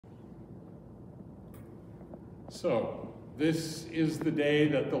So, this is the day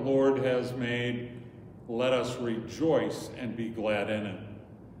that the Lord has made. Let us rejoice and be glad in it.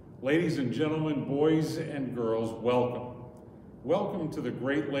 Ladies and gentlemen, boys and girls, welcome. Welcome to the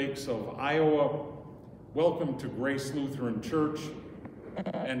Great Lakes of Iowa. Welcome to Grace Lutheran Church.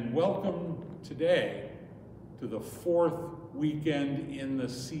 And welcome today to the fourth weekend in the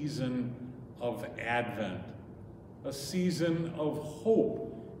season of Advent, a season of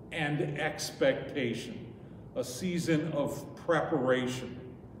hope and expectation, a season of preparation,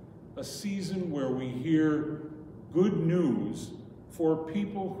 a season where we hear good news for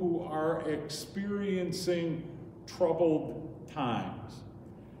people who are experiencing troubled times.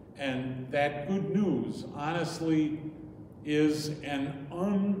 And that good news, honestly, is an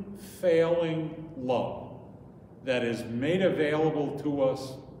unfailing love that is made available to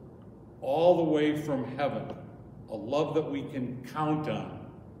us all the way from heaven, a love that we can count on,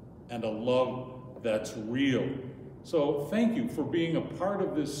 and a love that's real. So thank you for being a part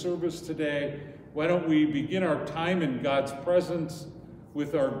of this service today. Why don't we begin our time in God's presence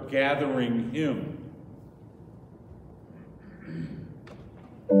with our gathering hymn.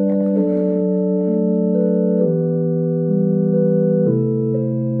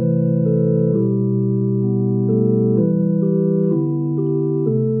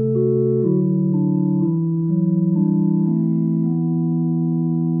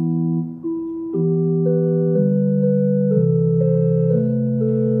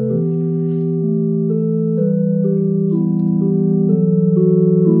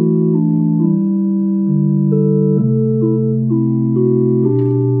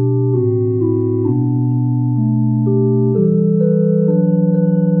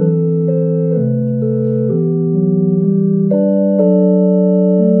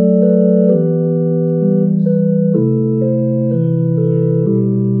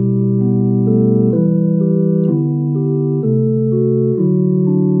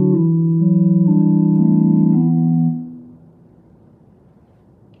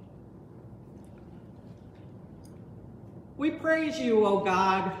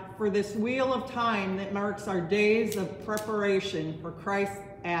 For this wheel of time that marks our days of preparation for Christ's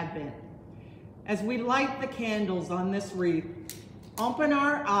Advent. As we light the candles on this wreath, open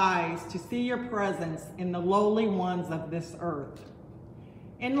our eyes to see your presence in the lowly ones of this earth.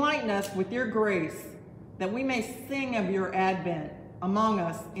 Enlighten us with your grace that we may sing of your advent among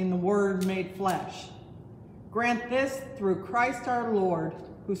us in the Word made flesh. Grant this through Christ our Lord,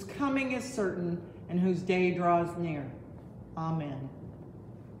 whose coming is certain and whose day draws near. Amen.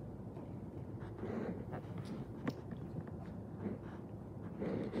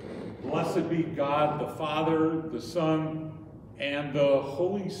 Blessed be God, the Father, the Son, and the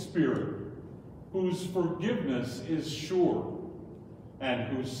Holy Spirit, whose forgiveness is sure, and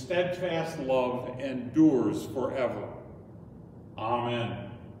whose steadfast love endures forever.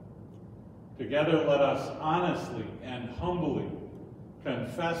 Amen. Together let us honestly and humbly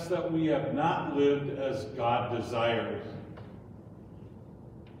confess that we have not lived as God desires.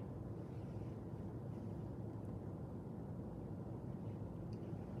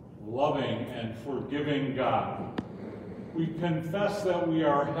 Loving and forgiving God, we confess that we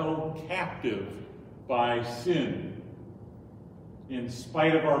are held captive by sin. In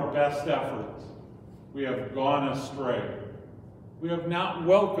spite of our best efforts, we have gone astray. We have not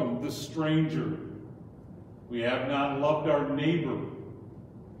welcomed the stranger. We have not loved our neighbor.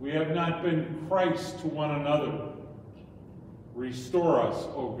 We have not been Christ to one another. Restore us,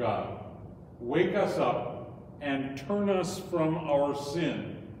 O God. Wake us up and turn us from our sin.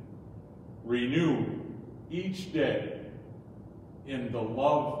 Renew each day in the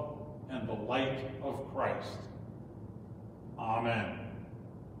love and the light of Christ. Amen.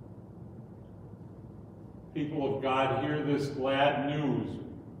 People of God, hear this glad news.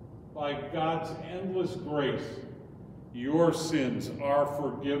 By God's endless grace, your sins are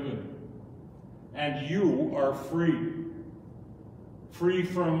forgiven, and you are free. Free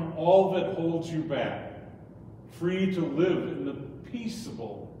from all that holds you back. Free to live in the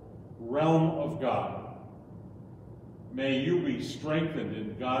peaceable realm of God. May you be strengthened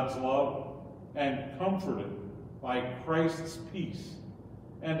in God's love and comforted by Christ's peace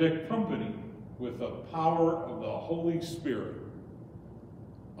and accompanied with the power of the Holy Spirit.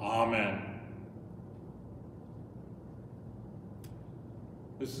 Amen.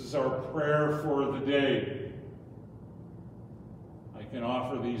 This is our prayer for the day. I can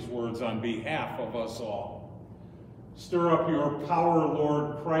offer these words on behalf of us all. Stir up your power,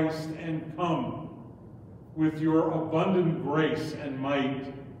 Lord Christ, and come. With your abundant grace and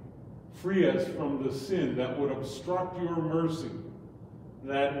might, free us from the sin that would obstruct your mercy,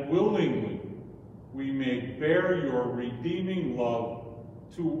 that willingly we may bear your redeeming love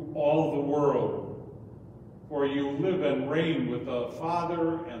to all the world. For you live and reign with the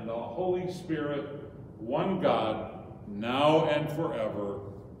Father and the Holy Spirit, one God, now and forever.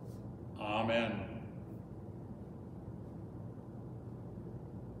 Amen.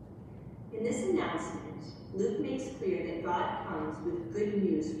 In this announcement, Luke makes clear that God comes with good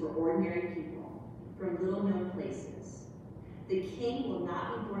news for ordinary people from little-known places. The king will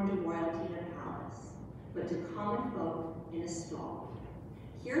not be born to royalty in a palace, but to common folk in a stall.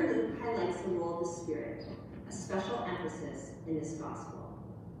 Here Luke highlights the role of the Spirit, a special emphasis in this gospel.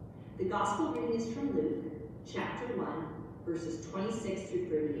 The gospel reading is from Luke, chapter 1, verses 26 through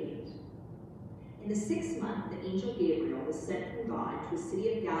 38. In the 6th month, the angel Gabriel was sent from God to a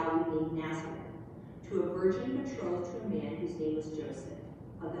city of Galilee named Nazareth, to a virgin betrothed to a man whose name was Joseph,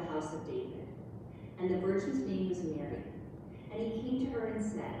 of the house of David. And the virgin's name was Mary. And he came to her and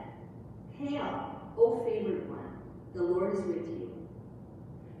said, "Hail, O favored one, the Lord is with you."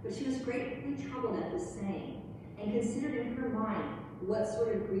 But she was greatly troubled at this saying, and considered in her mind what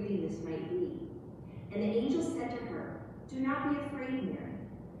sort of greeting this might be. And the angel said to her, "Do not be afraid, Mary,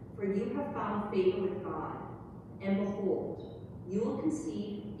 for you have found favor with God. And behold, you will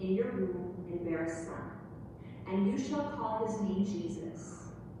conceive in your womb and bear a son, and you shall call his name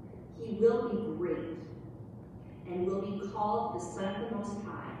Jesus. He will be great, and will be called the Son of the Most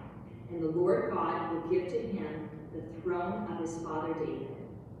High, and the Lord God will give to him the throne of his father David,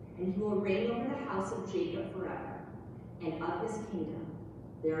 and he will reign over the house of Jacob forever, and of his kingdom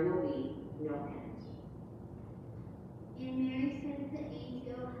there will be no end." And Mary said to the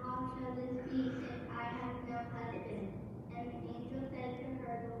angel, "How shall this be, since I have no husband?" And the angel said to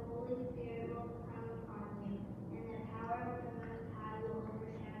her, "The Holy Spirit will come upon you, and the power of the Most High will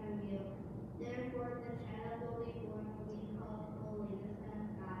overshadow you. Therefore the child will be born will be called Holy, the Son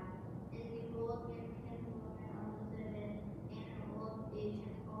of God. And behold, your kinswoman Elizabeth, in her old age,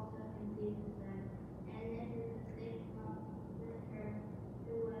 has also conceived a son. And this is the 6th month with her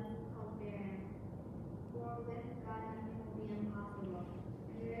who was called barren. For with God nothing will be impossible."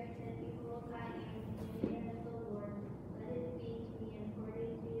 And Mary said, "Behold, I am the handmaid of the Lord. Let it be to me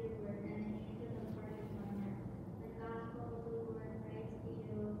according to your word." And the angel departed from her. The gospel of the Lord. Praise to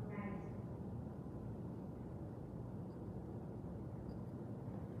you, Christ.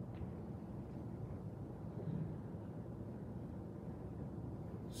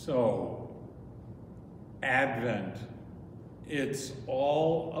 So, Advent, it's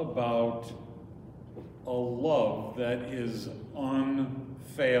all about a love that is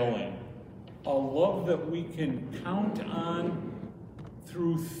unfailing, a love that we can count on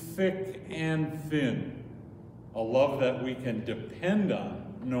through thick and thin, a love that we can depend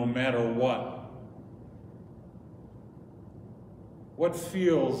on no matter what. What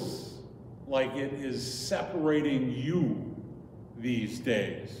feels like it is separating you these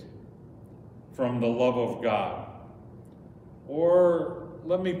days from the love of God? Or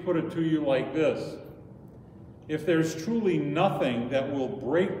let me put it to you like this. If there's truly nothing that will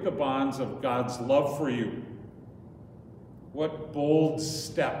break the bonds of God's love for you, what bold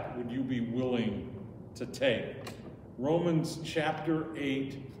step would you be willing to take? Romans chapter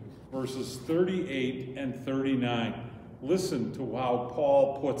 8, verses 38 and 39. Listen to how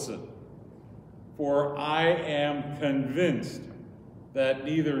Paul puts it. "For I am convinced that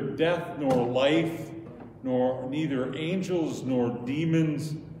neither death nor life, nor neither angels nor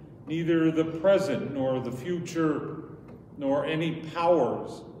demons, neither the present nor the future, nor any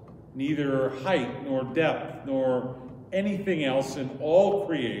powers, neither height nor depth, nor anything else in all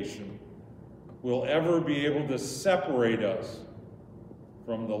creation will ever be able to separate us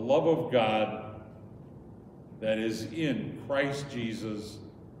from the love of God that is in Christ Jesus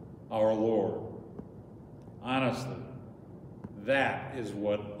our Lord." Honestly, that is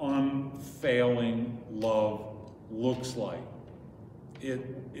what unfailing love looks like. It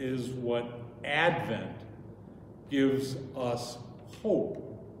is what Advent gives us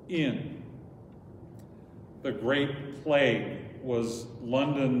hope in. The Great Plague was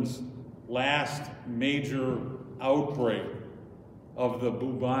London's last major outbreak of the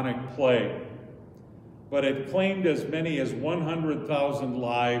bubonic plague, but it claimed as many as 100,000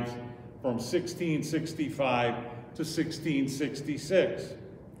 lives from 1665 to 1666.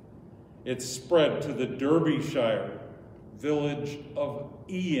 It spread to the Derbyshire village of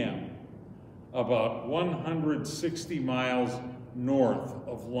Eyam, about 160 miles north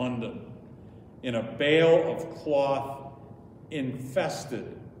of London, in a bale of cloth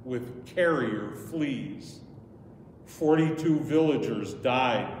infested with carrier fleas. 42 villagers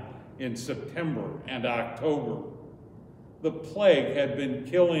died in September and October. The plague had been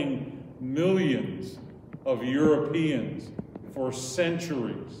killing millions of Europeans for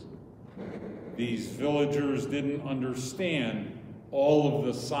centuries. These villagers didn't understand all of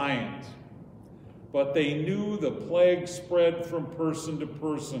the science, but they knew the plague spread from person to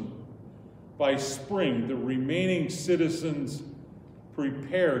person. By spring, the remaining citizens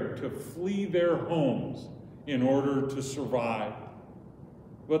prepared to flee their homes in order to survive.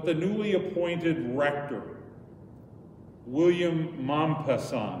 But the newly appointed rector, William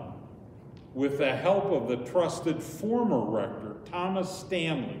Mompesson, with the help of the trusted former rector, Thomas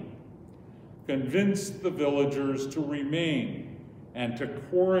Stanley, convinced the villagers to remain and to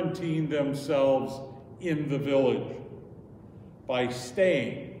quarantine themselves in the village. By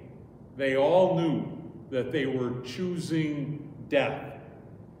staying, they all knew that they were choosing death,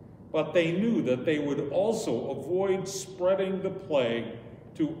 but they knew that they would also avoid spreading the plague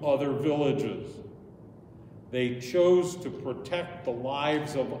to other villages. They chose to protect the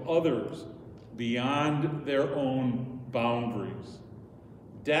lives of others beyond their own boundaries.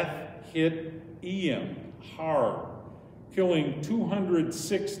 Death hit Eyam hard, killing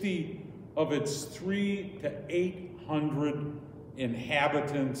 260 of its 300 to 800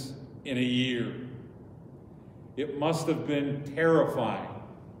 inhabitants in a year. It must have been terrifying,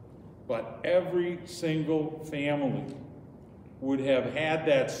 but every single family would have had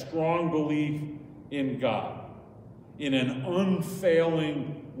that strong belief in God, in an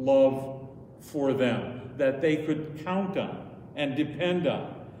unfailing love for them that they could count on and depend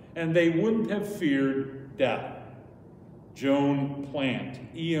on, and they wouldn't have feared death. Joan Plant,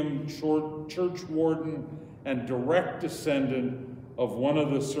 Eyam church warden and direct descendant of one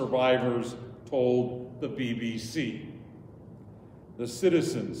of the survivors, told the BBC. The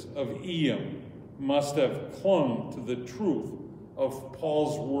citizens of Eyam must have clung to the truth of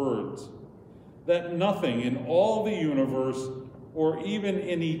Paul's words, that nothing in all the universe or even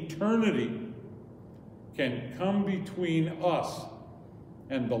in eternity can come between us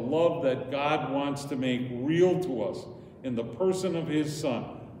and the love that God wants to make real to us in the person of his Son,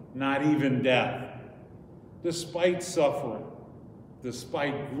 not even death. Despite suffering,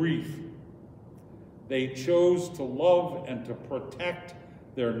 despite grief, they chose to love and to protect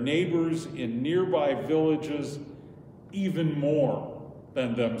their neighbors in nearby villages even more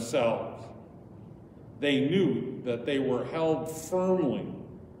than themselves. They knew that they were held firmly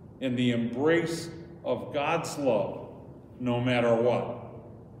in the embrace of God's love, no matter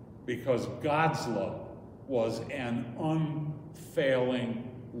what, because God's love was an unfailing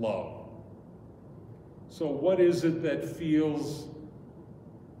love. So what is it that feels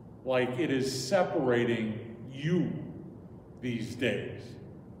like it is separating you these days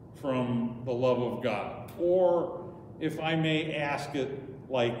from the love of God? Or, if I may ask it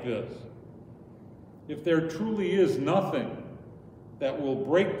like this, if there truly is nothing that will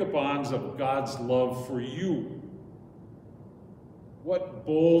break the bonds of God's love for you, what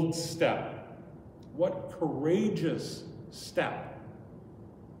bold step, what courageous step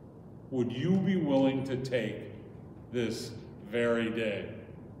would you be willing to take this very day?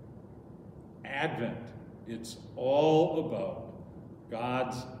 Advent, it's all about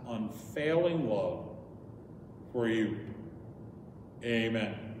God's unfailing love for you.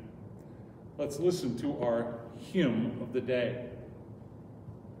 Amen. Let's listen to our hymn of the day.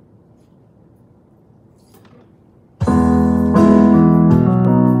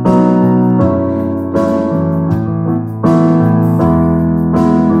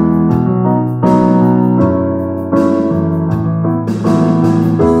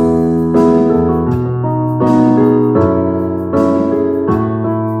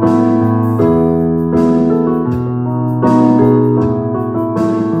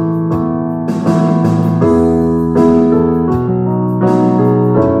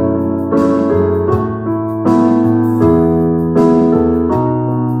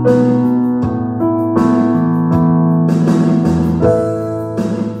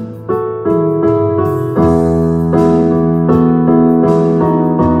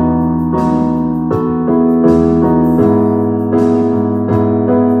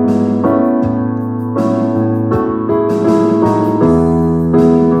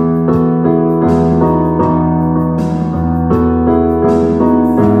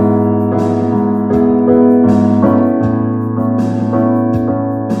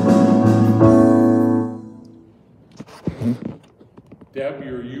 Deb,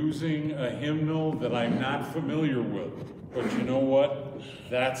 you're using a hymnal that I'm not familiar with, but you know what?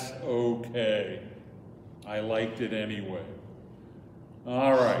 That's okay. I liked it anyway.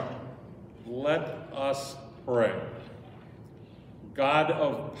 All right, let us pray. God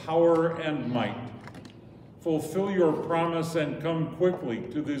of power and might, fulfill your promise and come quickly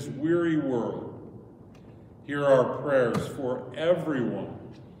to this weary world. Hear our prayers for everyone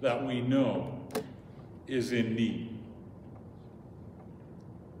that we know is in need.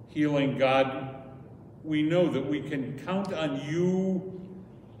 Healing God, we know that we can count on you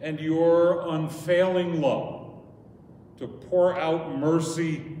and your unfailing love to pour out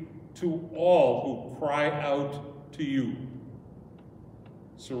mercy to all who cry out to you.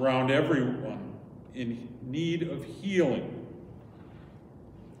 Surround everyone in need of healing,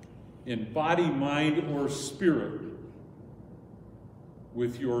 in body, mind, or spirit,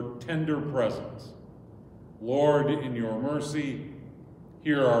 with your tender presence. Lord, in your mercy,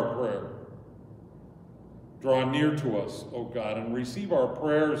 hear our prayer. Draw near to us, O God, and receive our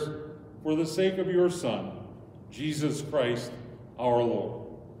prayers for the sake of your Son, Jesus Christ, our Lord.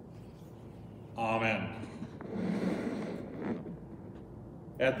 Amen.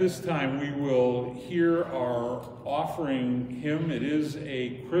 At this time, we will hear our offering hymn. It is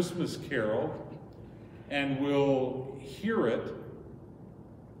a Christmas carol, and we'll hear it.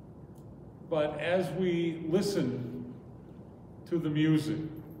 But as we listen to the music,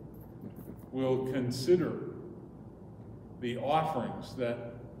 we'll consider the offerings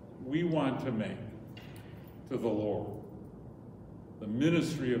that we want to make to the Lord, the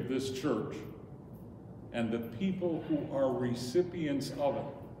ministry of this church, and the people who are recipients of it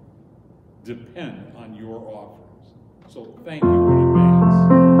depend on your offerings. So thank you in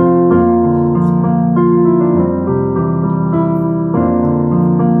advance.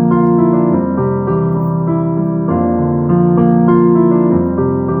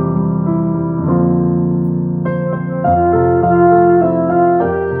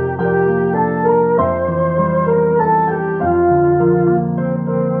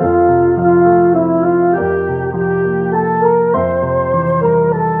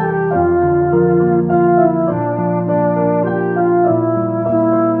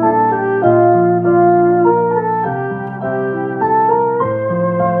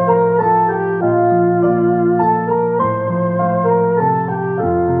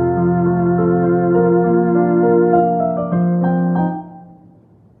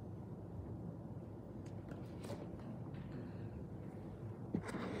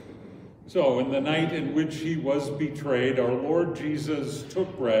 So, in the night in which he was betrayed, our Lord Jesus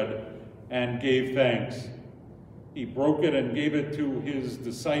took bread and gave thanks. He broke it and gave it to his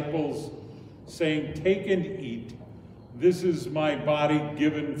disciples, saying, "Take and eat. This is my body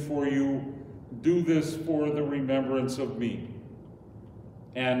given for you. Do this for the remembrance of me."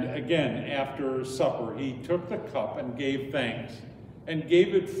 And again, after supper, he took the cup and gave thanks, and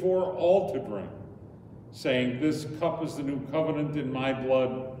gave it for all to drink, saying, "This cup is the new covenant in my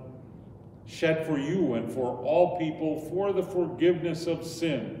blood, shed for you and for all people for the forgiveness of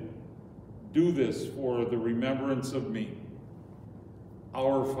sin. Do this for the remembrance of me.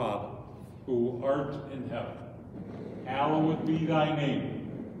 Our Father, who art in heaven, hallowed be thy name.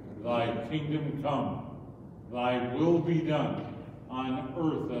 Thy kingdom come, thy will be done on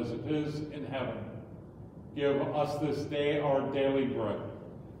earth as it is in heaven. Give us this day our daily bread,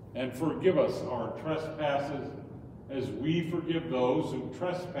 and forgive us our trespasses as we forgive those who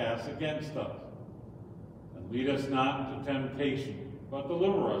trespass against us. And lead us not into temptation, but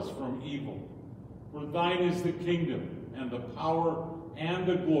deliver us from evil. For thine is the kingdom, and the power, and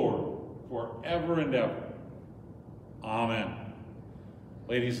the glory, forever and ever. Amen.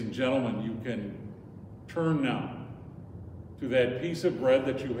 Ladies and gentlemen, you can turn now to that piece of bread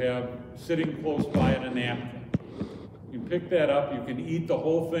that you have sitting close by in a napkin. You can pick that up, you can eat the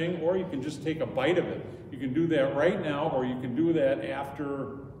whole thing, or you can just take a bite of it. You can do that right now, or you can do that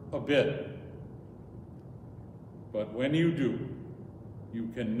after a bit. But when you do, you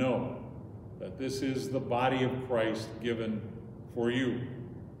can know that this is the body of Christ given for you.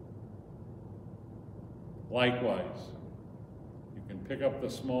 Likewise, you can pick up the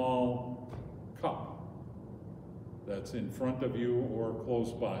small cup that's in front of you or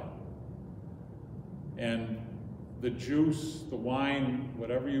close by. And the juice, the wine,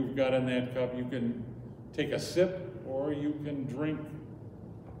 whatever you've got in that cup, you can take a sip or you can drink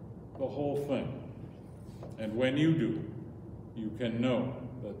the whole thing. And when you do, you can know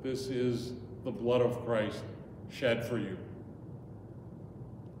that this is the blood of Christ shed for you.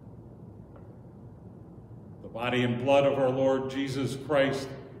 The body and blood of our Lord Jesus Christ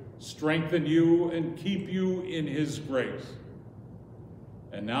strengthen you and keep you in his grace.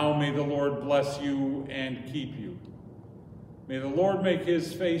 And now may the Lord bless you and keep you. May the Lord make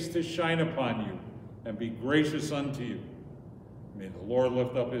his face to shine upon you and be gracious unto you. May the Lord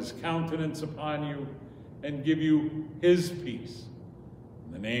lift up his countenance upon you and give you his peace.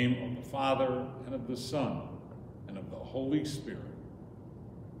 In the name of the Father, and of the Son, Holy Spirit.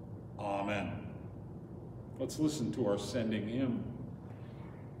 Amen. Let's listen to our sending hymn.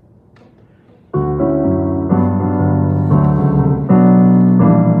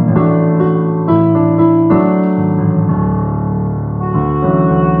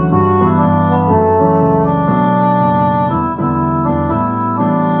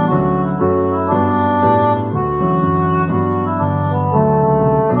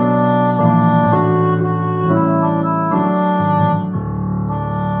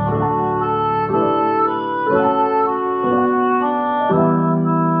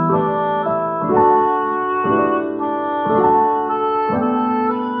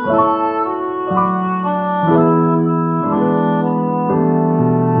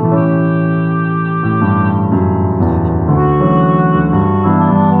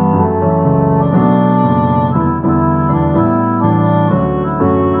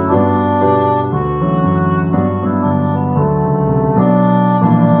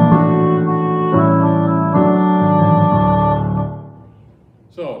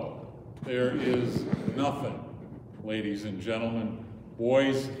 There is nothing, ladies and gentlemen,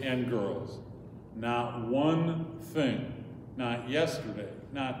 boys and girls, not one thing, not yesterday,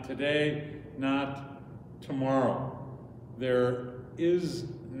 not today, not tomorrow. There is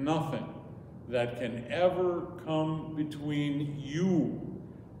nothing that can ever come between you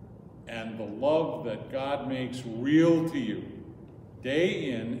and the love that God makes real to you,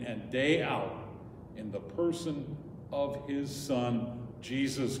 day in and day out, in the person of his Son,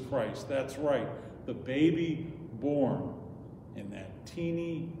 Jesus Christ. That's right, the baby born in that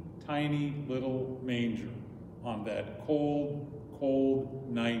teeny, tiny little manger on that cold, cold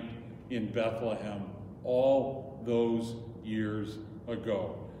night in Bethlehem all those years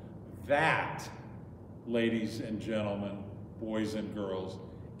ago. That, ladies and gentlemen, boys and girls,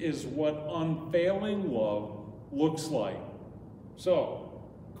 is what unfailing love looks like. So,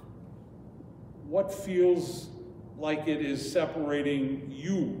 what feels like it is separating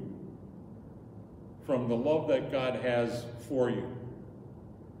you from the love that God has for you?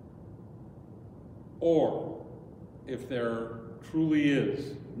 Or, if there truly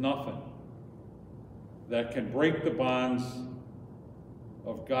is nothing that can break the bonds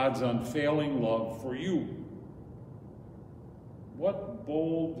of God's unfailing love for you, what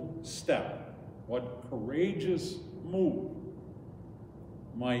bold step, what courageous move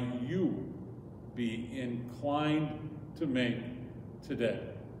might you be inclined to make today?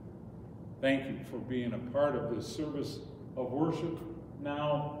 Thank you for being a part of this service of worship.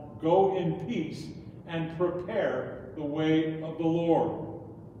 Now go in peace and prepare the way of the Lord.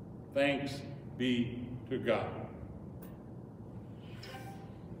 Thanks be to God.